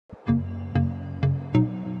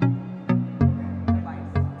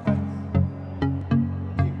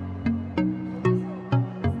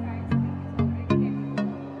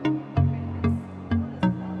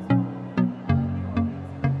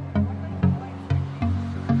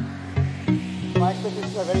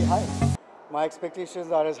expectations are very high. My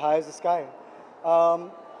expectations are as high as the sky.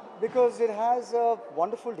 Um, because it has a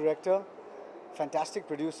wonderful director, fantastic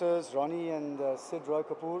producers, Ronnie and Sid Roy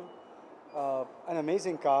Kapoor, an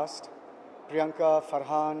amazing cast, Priyanka,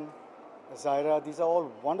 Farhan, Zaira, these are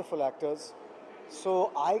all wonderful actors.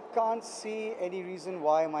 So I can't see any reason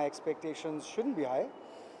why my expectations shouldn't be high.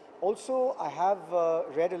 Also, I have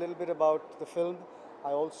read a little bit about the film. I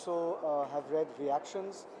also have read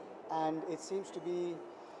reactions, and it seems to be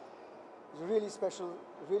really special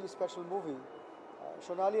movie.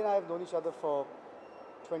 Shonali and I have known each other for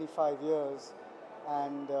 25 years,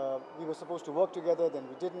 and we were supposed to work together, then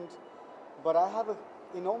we didn't. But I have an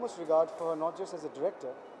enormous regard for her, not just as a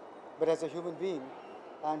director, but as a human being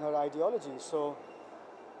and her ideology. So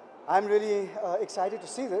I'm really excited to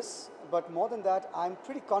see this, but more than that, I'm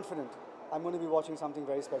pretty confident I'm going to be watching something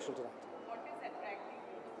very special tonight. What is attracting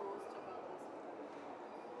you the most about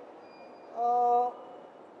this Uh,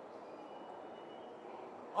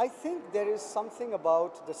 I think there is something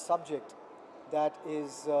about the subject that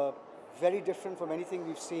is very different from anything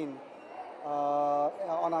we've seen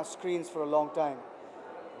on our screens for a long time.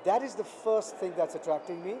 That is the first thing that's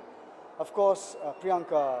attracting me. Of course,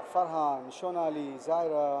 Priyanka, Farhan, Shonali,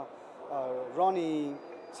 Zaira, Ronnie,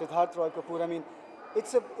 Siddharth Roy Kapoor. I mean,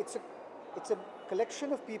 it's a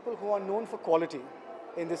collection of people who are known for quality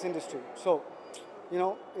in this industry. So, you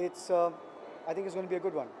know, I think it's going to be a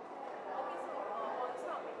good one. Okay, so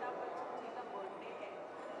also Amitabh Bachchan ji का birthday है,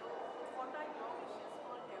 तो what are your wishes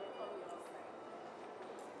for him from your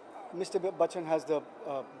side? Mr. Bachchan has the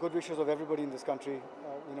good wishes of everybody in this country.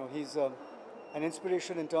 You know, he's an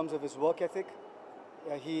inspiration in terms of his work ethic.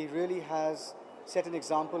 He really has set an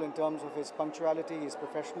example in terms of his punctuality, his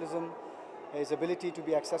professionalism, his ability to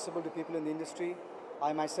be accessible to people in the industry.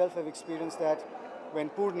 I myself have experienced that when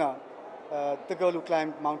Purna, the girl who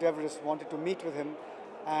climbed Mount Everest, wanted to meet with him,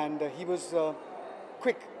 and he was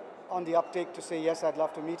quick on the uptake to say, yes, I'd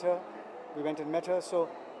love to meet her. We went and met her. So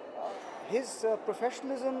his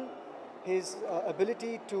professionalism, his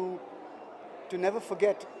ability to never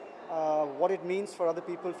forget what it means for other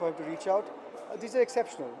people for him to reach out, these are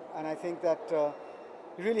exceptional. And I think that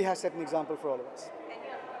he really has set an example for all of us. Any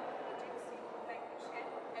upcoming projects you would like to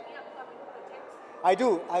share? Any upcoming projects? I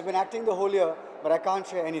do. I've been acting the whole year, but I can't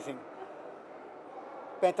share anything.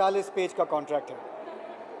 45 page का contract है